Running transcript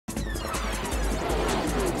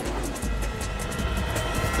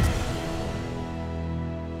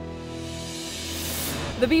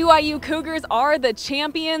The BYU Cougars are the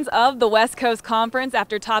champions of the West Coast Conference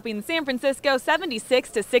after topping San Francisco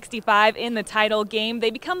 76-65 in the title game.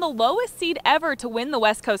 They become the lowest seed ever to win the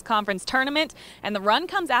West Coast Conference tournament, and the run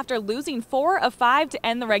comes after losing 4 of 5 to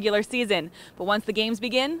end the regular season. But once the games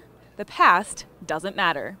begin, the past doesn't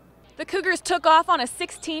matter. The Cougars took off on a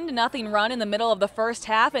 16-0 run in the middle of the first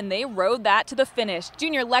half, and they rode that to the finish.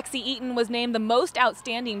 Junior Lexi Eaton was named the most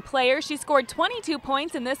outstanding player. She scored 22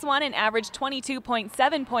 points in this one and averaged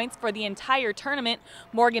 22.7 points for the entire tournament.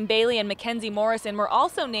 Morgan Bailey and Mackenzie Morrison were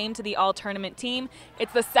also named to the all-tournament team.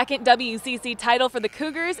 It's the second WCC title for the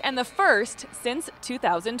Cougars and the first since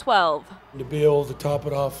 2012. To be able to top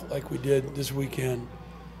it off like we did this weekend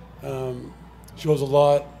shows a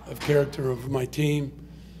lot of character of my team,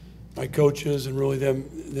 my coaches, and really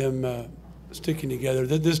them sticking together.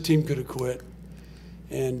 This team could have quit.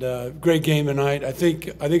 And great game tonight. I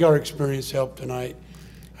think our experience helped tonight.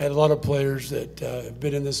 I had a lot of players that have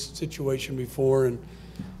been in this situation before, and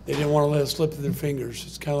they didn't want to let it slip through their fingers.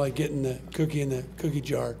 It's kind of like getting the cookie in the cookie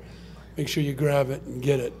jar. Make sure you grab it and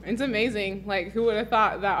get it. It's amazing. Like, who would have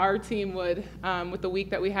thought that our team would, with the week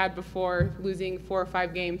that we had before, losing 4 or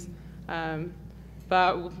 5 games.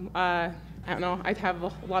 I don't know, I have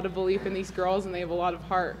a lot of belief in these girls, and they have a lot of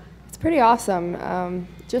heart. It's pretty awesome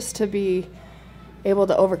just to be able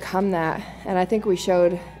to overcome that, and I think we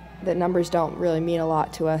showed that numbers don't really mean a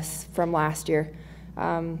lot to us from last year.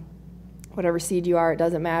 Whatever seed you are, it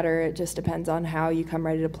doesn't matter. It just depends on how you come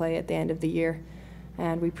ready to play at the end of the year,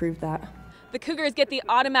 and we proved that. The Cougars get the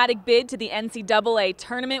automatic bid to the NCAA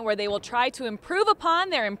tournament, where they will try to improve upon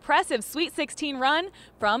their impressive Sweet 16 run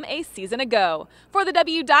from a season ago. For the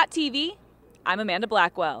W.TV, I'm Amanda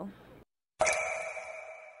Blackwell.